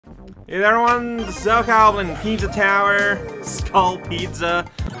Hey there everyone, this is Goblin Pizza Tower, Skull Pizza.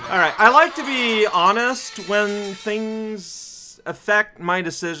 Alright, I like to be honest when things affect my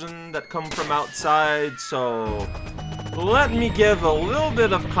decision that come from outside, so let me give a little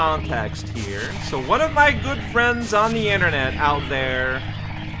bit of context here. So one of my good friends on the internet out there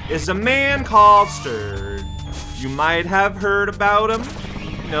is a man called Sturd. You might have heard about him.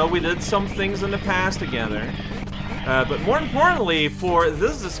 You know, we did some things in the past together. But more importantly for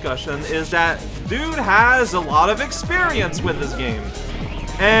this discussion is that dude has a lot of experience with this game.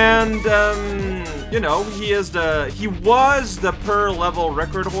 And, you know, he was the per level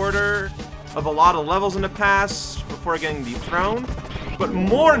record holder of a lot of levels in the past before getting dethroned. But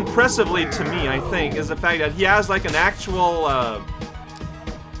more impressively to me, I think, is the fact that he has like an actual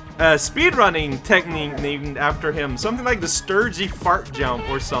speedrunning technique named after him. Something like the Sturgy Fart Jump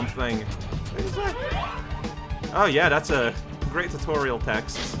or something. What is that? Oh yeah, that's a great tutorial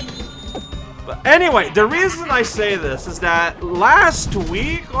text. But anyway, the reason I say this is that last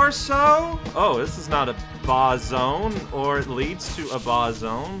week or so... Oh, this is not a boss zone, or it leads to a boss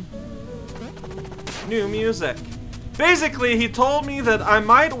zone. New music. Basically, he told me that I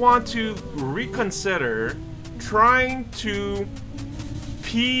might want to reconsider trying to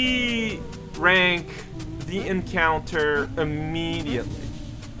P-rank the encounter immediately.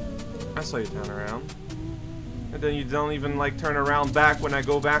 I saw you turn around. And then you don't even like turn around back when I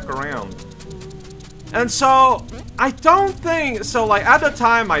go back around. And so I don't think so. Like at the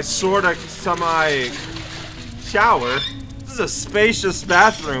time, I sort of shower. This is a spacious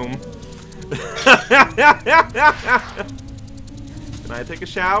bathroom. Can I take a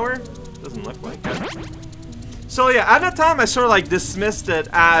shower? Doesn't look like it. So yeah, at the time I sort of like dismissed it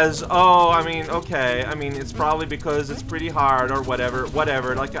as, oh, I mean, okay, I mean it's probably because it's pretty hard or whatever.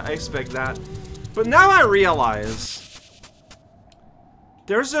 Like I expect that. But now I realize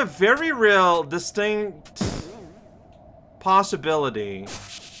there's a very real, distinct possibility.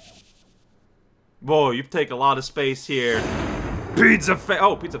 Whoa, you take a lot of space here. Pizza face.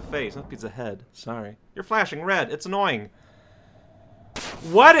 Oh, pizza face, not pizza head. Sorry. You're flashing red. It's annoying.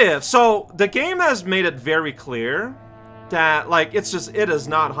 What if? So, the game has made it very clear that, like, it is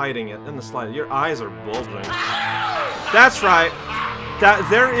not hiding it in the slide. Your eyes are bulging. That's right. That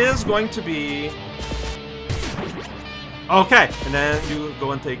there is going to be... Okay, and then you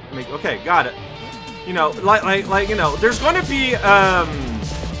go and okay, got it. You know, like, you know, there's going to be,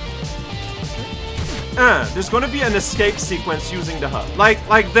 there's going to be an escape sequence using the hub. Like,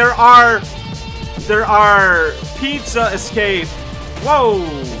 there are pizza escape. Whoa,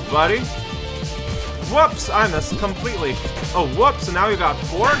 buddy. Whoops, I missed completely. Oh, whoops, and now you got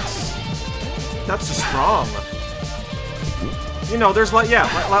forks? That's just strong. You know, there's like, yeah,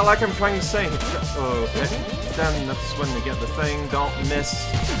 like I'm trying to say. Okay, then that's when we get the thing. Don't miss.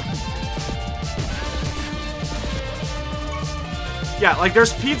 Yeah, like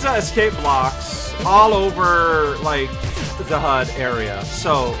there's pizza escape blocks all over like the HUD area.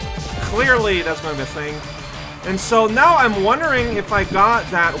 So clearly that's going to be a thing. And so now I'm wondering if I got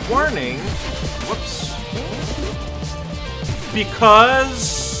that warning. Whoops.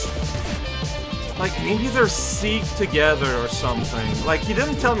 Because... like, maybe they're synced together or something. Like, he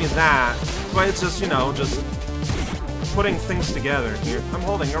didn't tell me that, but it's just, you know, just putting things together. Here, I'm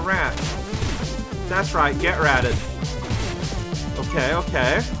holding a rat. That's right, get ratted. Okay,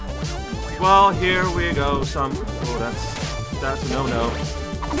 okay. Well, here we go, oh, that's a no-no.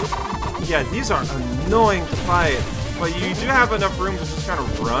 Yeah, these are annoying to fight, but you do have enough room to just kind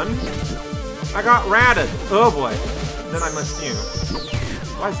of run. I got ratted. Oh, boy. Then I missed you.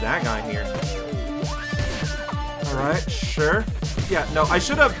 Why is that guy here? Alright, sure. Yeah, no, I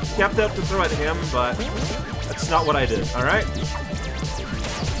should have kept that to throw at him, but that's not what I did, alright?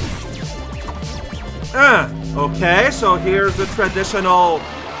 Okay, so here's the traditional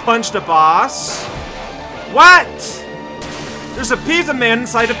punch the boss. What? There's a pizza man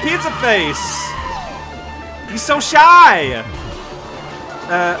inside a pizza face! He's so shy!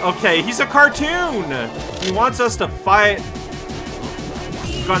 Okay, he's a cartoon! He wants us to fight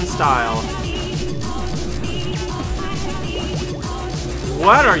gun style.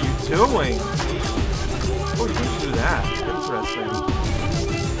 What are you doing? Oh, you can do that. Interesting.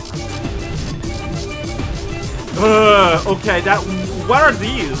 Okay, what are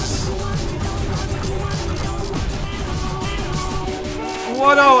these?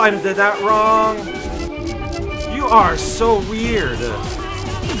 What? Oh, I did that wrong. You are so weird.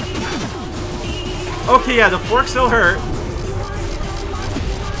 Okay, yeah, the fork still hurt.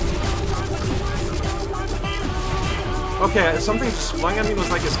 Okay, something just flung at me was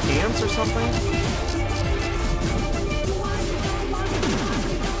like his pants or something?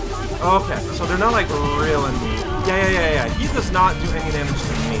 Okay, so they're not like reeling me. Yeah. He does not do any damage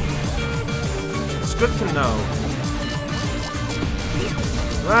to me. It's good to know.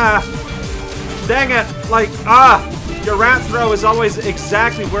 Ah! Dang it! Like, your rat throw is always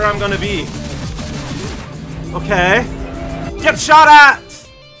exactly where I'm gonna be. Okay. Get shot at!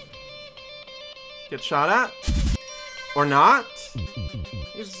 Get shot at? Or not?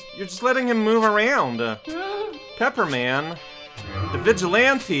 You're just letting him move around. Pepperman. The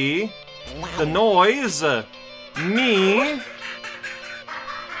vigilante. The noise. Me.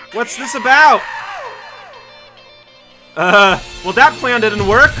 What's this about? Well, that plan didn't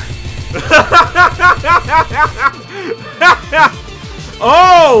work.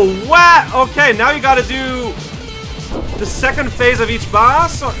 Oh, what? Okay, now you gotta do the second phase of each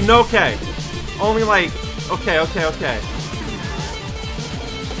boss? No, okay. Only like, okay.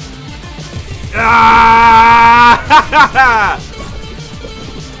 Ah!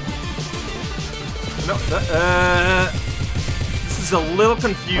 No, this is a little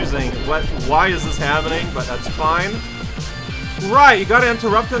confusing. Why is this happening? But that's fine. Right, you gotta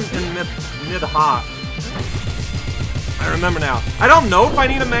interrupt him in mid-hop. I remember now. I don't know if I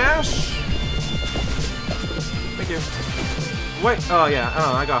need a mash. Thank you. Wait, oh yeah,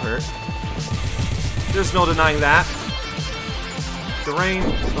 oh, I got hurt. There's no denying that. The rain,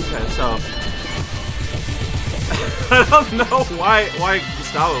 okay, so. I don't know why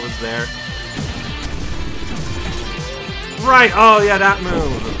Gustavo was there. Right, oh yeah, that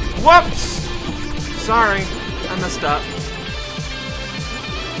move. Whoops! Sorry, I messed up.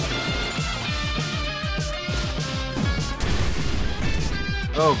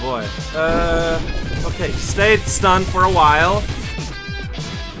 Oh boy. Okay, stayed stunned for a while.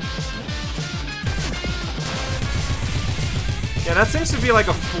 Yeah, that seems to be like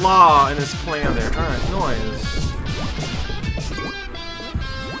a flaw in his plan there. Alright, noise.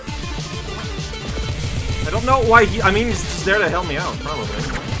 I don't know why I mean, he's just there to help me out, probably.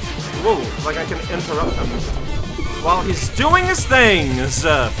 Whoa, like I can interrupt him while he's doing his things.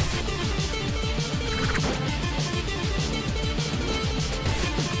 I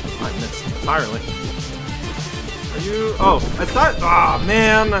missed entirely. Are you? Oh, I thought. Ah, oh,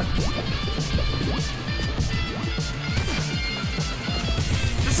 man.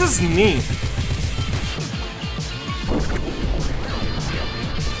 This is neat.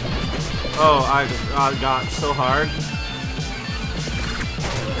 Oh, I got so hard.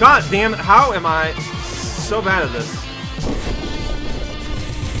 God damn it! How am I so bad at this?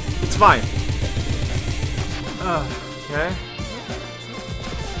 It's fine. Okay.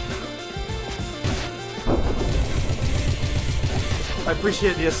 I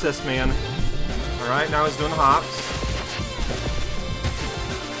appreciate the assist, man. Alright, now he's doing hops.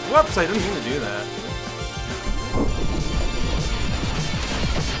 Whoops, I didn't mean to do that.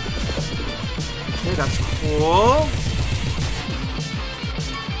 Okay, that's cool.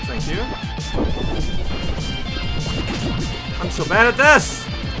 Thank you. I'm so bad at this!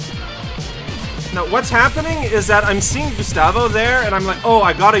 Now, what's happening is that I'm seeing Gustavo there, and I'm like, oh,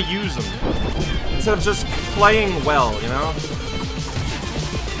 I gotta use him. Instead of just playing well, you know?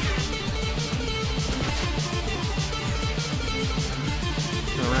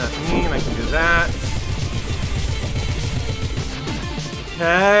 I can do that.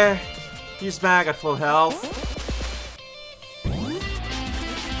 Okay. He's back at full health.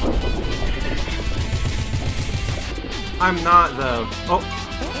 I'm not, though. Oh.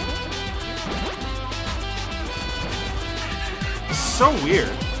 It's so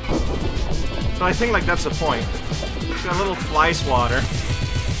weird. But I think, like, that's the point. It's got a little fly swatter.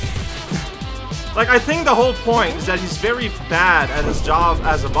 Like, I think the whole point is that he's very bad at his job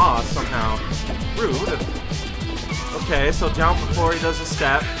as a boss, somehow. Rude. Okay, so jump before he does a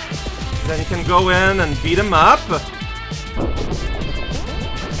step. Then you can go in and beat him up.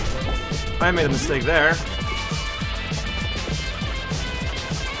 I made a mistake there.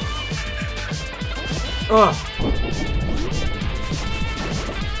 Ugh.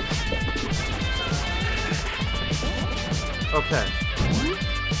 Okay.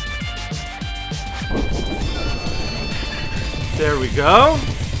 There we go.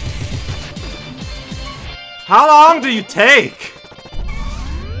 How long do you take?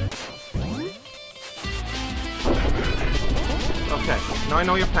 Okay, now I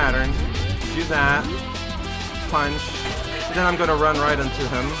know your pattern. Do that. Punch. And then I'm gonna run right into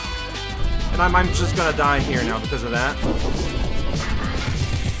him. And I'm just gonna die here now because of that.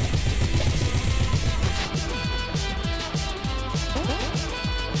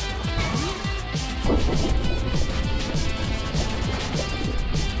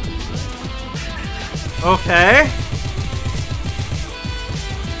 Okay.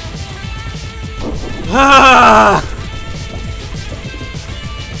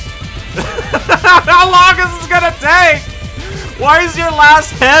 How long is this gonna take? Why is your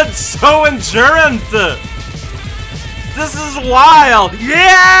last head so endurant? This is wild.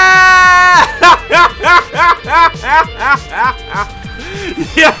 Yeah!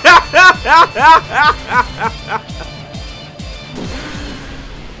 Yeah!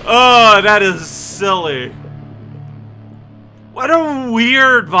 Oh, that is silly. What a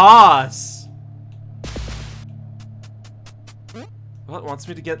weird boss. Well, it wants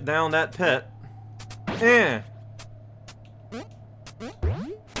me to get down that pit. Eh.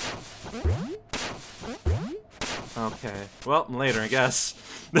 Okay. Well, later, I guess.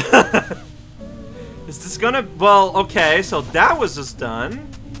 Is this gonna... Well, okay, so that was just done.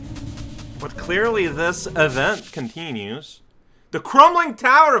 But clearly this event continues. The Crumbling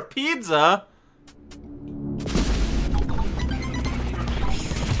Tower of Pizza?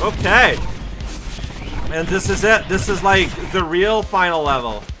 Okay. And this is it. This is like the real final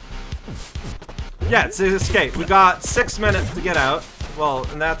level. Yeah, it's an escape. We got 6 minutes to get out. Well,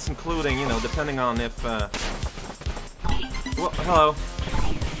 and that's including, you know, depending on if, well, hello.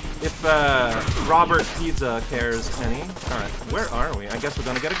 If, Robert Pizza cares any. Alright, where are we? I guess we're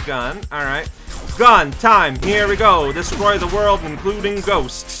gonna get a gun. Alright. Gun time! Here we go! Destroy the world, including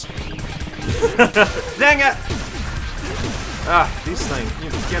ghosts. Dang it! Ah, these things.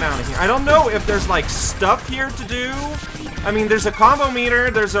 You get out of here. I don't know if there's, like, stuff here to do. I mean, there's a combo meter,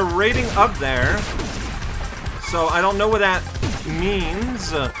 there's a rating up there. So, I don't know what that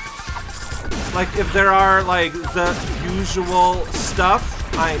means. Like, if there are, like, the usual stuff,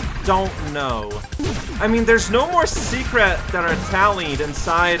 I don't know. I mean, there's no more secret that are tallied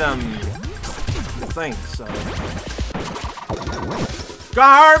inside, the thing, so.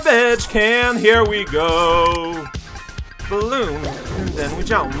 Garbage can, here we go. Balloon, and then we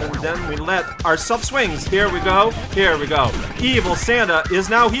jump, and then we let ourselves swings. Here we go, here we go. Evil Santa is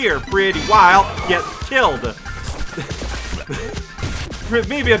now here, pretty wild, get killed.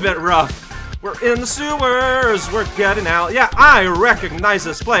 Maybe a bit rough. We're in the sewers, we're getting out. Yeah, I recognize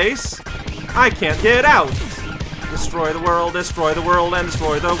this place. I can't get out. Destroy the world, and destroy the world.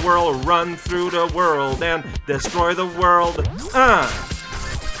 Run through the world and destroy the world.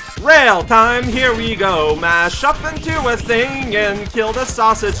 Rail time, here we go. Mash up into a thing and kill the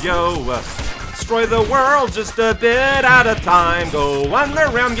sausage, yo. Destroy the world just a bit at a time. Go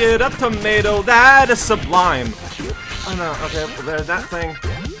underground, get a tomato, that is sublime. Oh no, okay, there's that thing.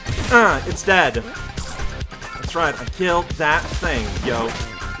 It's dead. That's right, I killed that thing, yo.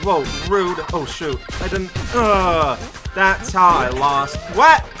 Whoa, rude. Oh shoot, I didn't, that's how I lost.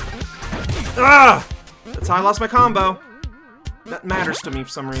 What? That's how I lost my combo. That matters to me for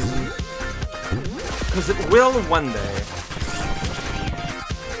some reason. Because it will one day.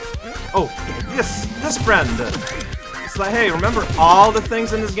 Oh, this friend. It's like, hey, remember all the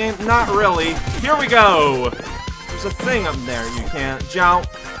things in this game? Not really. Here we go. There's a thing up there. You can't jump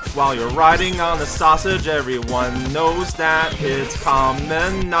while you're riding on the sausage. Everyone knows that. It's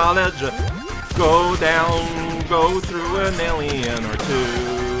common knowledge. Go down, go through an alien or two.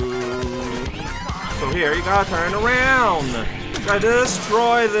 So here, you gotta turn around. I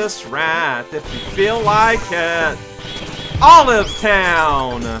destroy this rat if you feel like it. Olive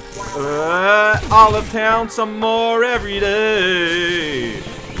Town! Olive Town some more every day.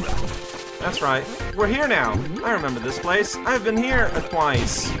 That's right. We're here now. I remember this place. I've been here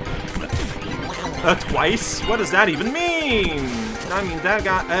twice. Twice? What does that even mean? I mean, that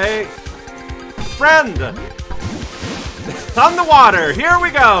got a friend. On the water. Here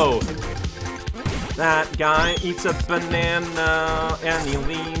we go. That guy eats a banana and he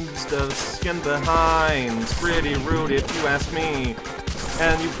leaves the skin behind. It's pretty rude if you ask me.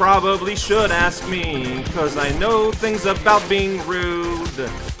 And you probably should ask me, cause I know things about being rude.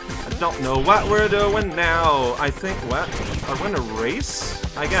 I don't know what we're doing now. I think, what? Are we in a race?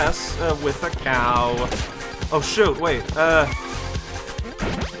 I guess, with a cow. Oh shoot, wait, I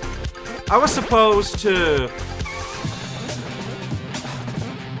was supposed to...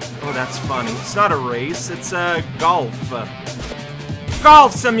 Oh, that's funny. It's not a race, it's a golf.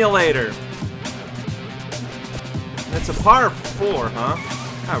 Golf simulator! It's a par 4, huh?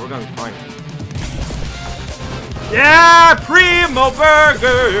 Ah, we're gonna be fine. Yeah! Primo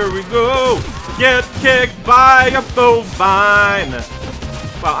Burger! Here we go! Get kicked by a bovine!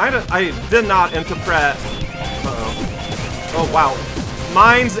 Wow, I did not interpret... Uh-oh. Oh, wow.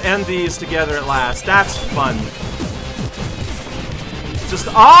 Mines and these together at last. That's fun. Just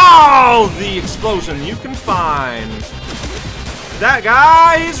all the explosion you can find. That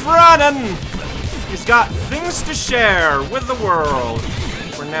guy, he's running. He's got things to share with the world.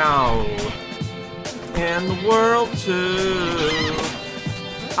 For now. in the world too.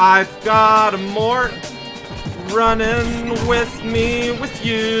 I've got a Mort running with me, with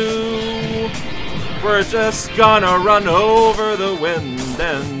you. We're just gonna run over the wind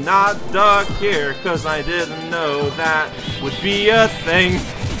and not duck here, 'cause I didn't know that would be a thing.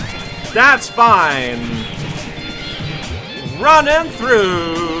 That's fine. Running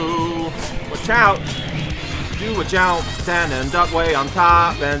through. Watch out. Do a jump, then end up way on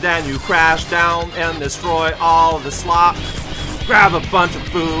top, and then you crash down and destroy all the slop. Grab a bunch of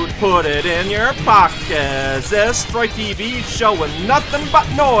food, put it in your pockets. Destroy TV showing nothing but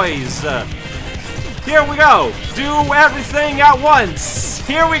noise. Here we go. Do everything at once.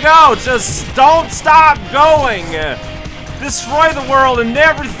 Here we go. Just don't stop going. Destroy the world and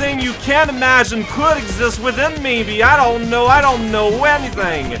everything you can imagine could exist within maybe. I don't know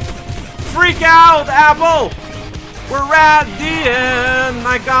anything. Freak out, Apple. We're at the end.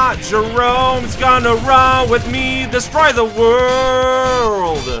 I got Jerome's gonna run with me. Destroy the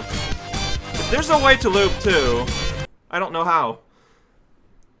world. If there's a way to loop too, I don't know how.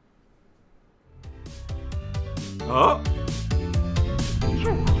 Oh.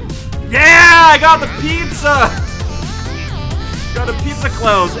 Yeah, I got the pizza. Got a pizza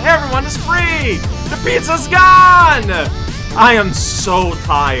close. Everyone is free. The pizza's gone. I am so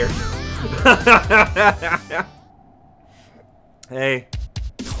tired. Hey.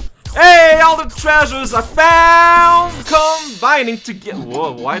 Hey, all the treasures I found combining together.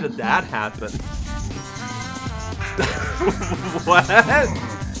 Whoa, why did that happen? What?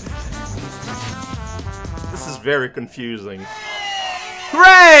 This is very confusing.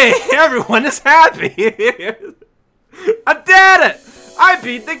 Hooray! Everyone is happy! I did it! I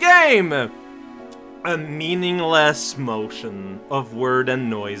beat the game! A meaningless motion of word and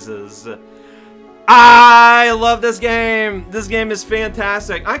noises. I love this game! This game is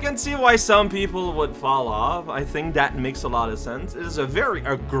fantastic. I can see why some people would fall off. I think that makes a lot of sense. It is a very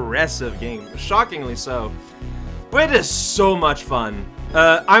aggressive game. Shockingly so. But it is so much fun.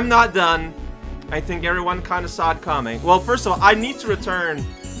 I'm not done. I think everyone kind of saw it coming. Well, first of all, I need to return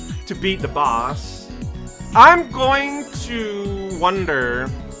to beat the boss. I'm going to wonder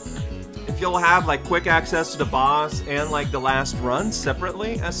if you'll have like quick access to the boss and like the last run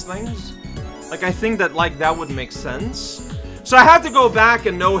separately as things. Like I think that like that would make sense. So I have to go back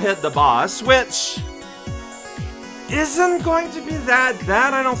and no-hit the boss, which isn't going to be that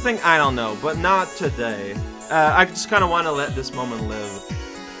bad, I don't think. I don't know, but not today. I just kind of want to let this moment live.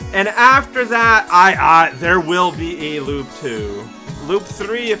 And after that, there will be a loop 2. Loop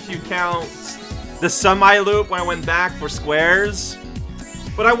 3 if you count the semi-loop when I went back for squares.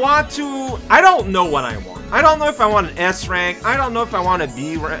 But I don't know what I want. I don't know if I want an S rank. I don't know if I want a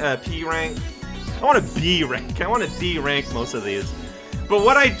P rank. I want a B rank. I want a D rank most of these. But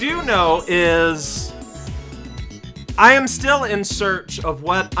what I do know is I am still in search of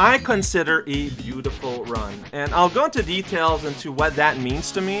what I consider a beautiful run. And I'll go into details into what that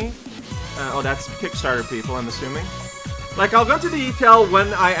means to me. Oh, that's Kickstarter people, I'm assuming. Like, I'll go into detail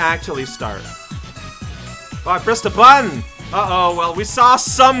when I actually start. Oh, I pressed a button! Uh-oh, well, we saw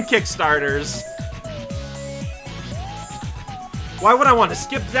some Kickstarters. Why would I want to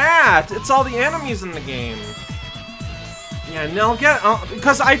skip that? It's all the enemies in the game. Yeah, no,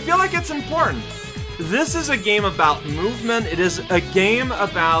 because I feel like it's important. This is a game about movement. It is a game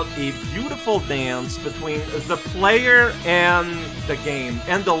about a beautiful dance between the player and the game,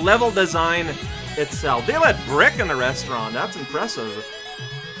 and the level design itself. They let brick in the restaurant. That's impressive.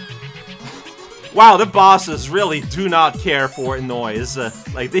 Wow, the bosses really do not care for noise.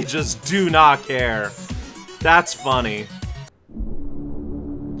 Like, they just do not care. That's funny.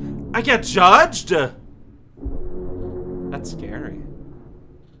 I get judged? That's scary.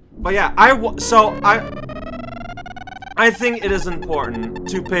 But yeah, I think it is important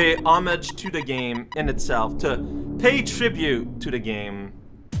to pay homage to the game in itself, to pay tribute to the game.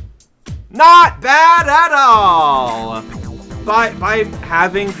 Not bad at all! By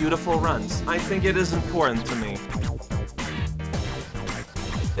having beautiful runs. I think it is important to me.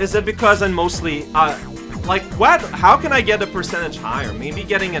 Is it because I'm mostly, like, what? How can I get a percentage higher? Maybe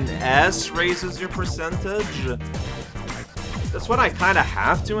getting an S raises your percentage? That's what I kind of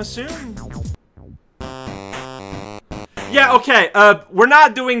have to assume. Yeah, okay, we're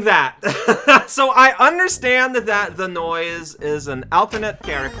not doing that. So I understand that the noise is an alternate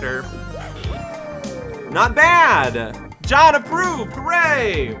character. Not bad! John approved!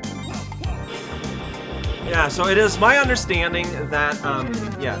 Hooray! Yeah, so it is my understanding that,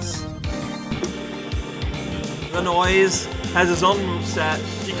 yes. The noise has his own moveset.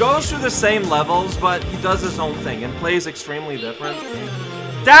 He goes through the same levels, but he does his own thing and plays extremely different.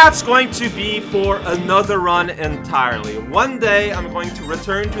 that's going to be for another run entirely. One day, I'm going to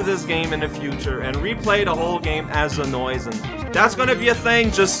return to this game in the future and replay the whole game as a noise, and that's going to be a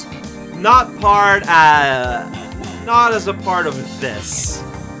thing, just not as a part of this.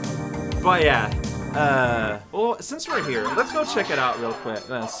 But yeah, well, since we're here, let's go check it out real quick.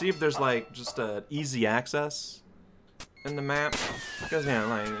 See if there's like just easy access in the map. Because yeah,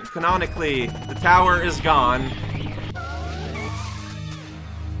 like canonically, the tower is gone.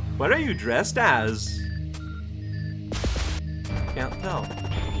 What are you dressed as? Can't tell.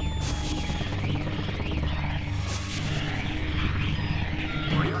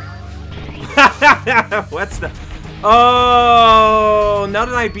 What's the... Oh, now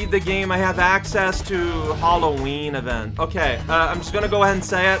that I beat the game, I have access to Halloween event. Okay, I'm just gonna go ahead and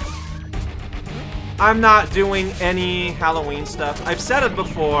say it. I'm not doing any Halloween stuff. I've said it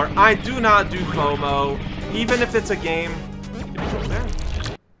before. I do not do FOMO, even if it's a game. There.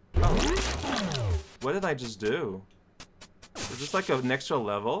 Oh. What did I just do? Is this like an extra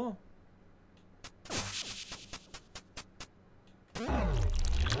level?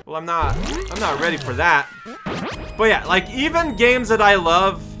 Well, I'm not ready for that. But yeah, like even games that I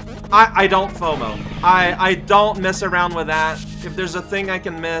love, I don't FOMO. I don't mess around with that. If there's a thing I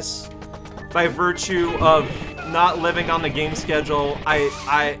can miss by virtue of not living on the game schedule,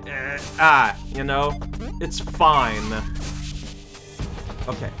 you know, it's fine.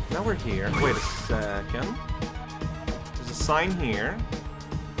 Okay, now we're here. Wait a second. There's a sign here.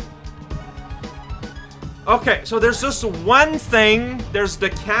 Okay, so there's just one thing. There's the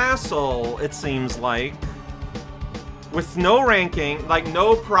castle, it seems like. With no ranking, like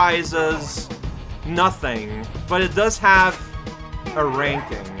no prizes, nothing. But it does have a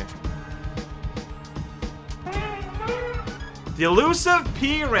ranking. The elusive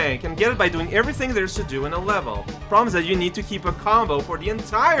P rank, and get it by doing everything there's to do in a level. Problem is that you need to keep a combo for the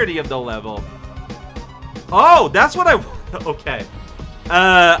entirety of the level. Oh, that's what I want. Okay.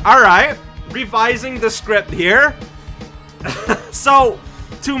 Alright. Revising the script here. So,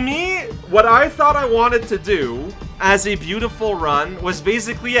 to me, what I thought I wanted to do as a beautiful run was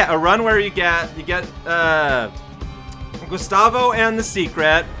basically, yeah, a run where you get Gustavo and the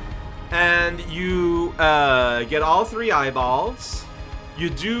secret, and you get all 3 eyeballs. You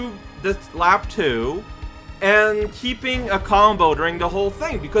do the lap 2, and keeping a combo during the whole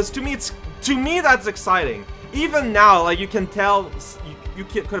thing, because to me that's exciting. Even now, like you can tell, you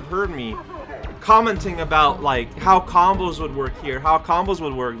could have heard me commenting about like how combos would work here, how combos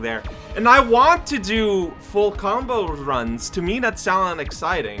would work there. And I want to do full combo runs. To me, that sounded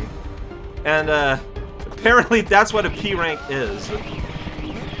exciting. And apparently that's what a P rank is.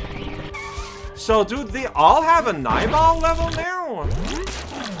 So, dude, they all have an eyeball level now?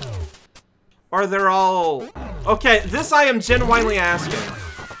 Or they're all... Okay, this I am genuinely asking.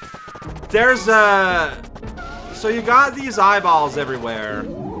 There's so you got these eyeballs everywhere.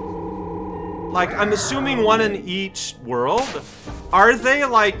 Like, I'm assuming one in each world. Are they,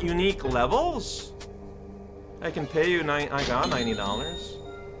 like, unique levels? I can pay you I got $90.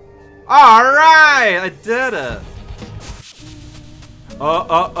 Alright! I did it!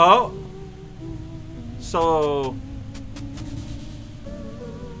 Oh. So...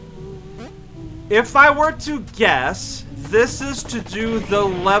 if I were to guess, this is to do the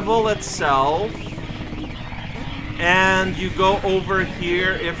level itself. And you go over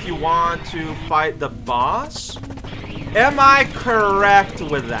here if you want to fight the boss. Am I correct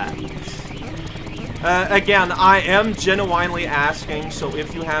with that? Again, I am genuinely asking, so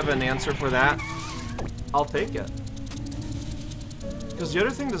if you have an answer for that, I'll take it. Because the other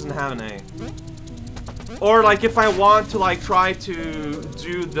thing doesn't have an A. Or, like, if I want to, like, try to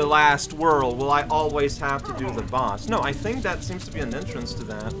do the last world, will I always have to do the boss? No, I think that seems to be an entrance to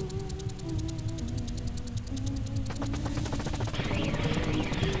that.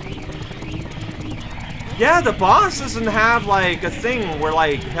 Yeah, the boss doesn't have, like, a thing where,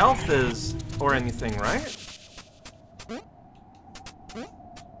 like, health is or anything, right?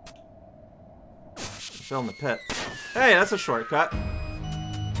 Fell in the pit. Hey, that's a shortcut.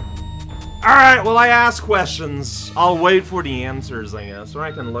 Alright, well, I ask questions. I'll wait for the answers, I guess, or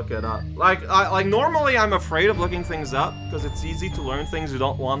I can look it up. Like, normally I'm afraid of looking things up, because it's easy to learn things you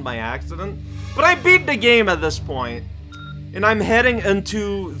don't want by accident. But I beat the game at this point. And I'm heading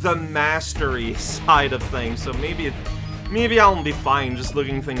into the mastery side of things, so maybe I'll be fine just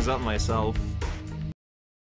looking things up myself.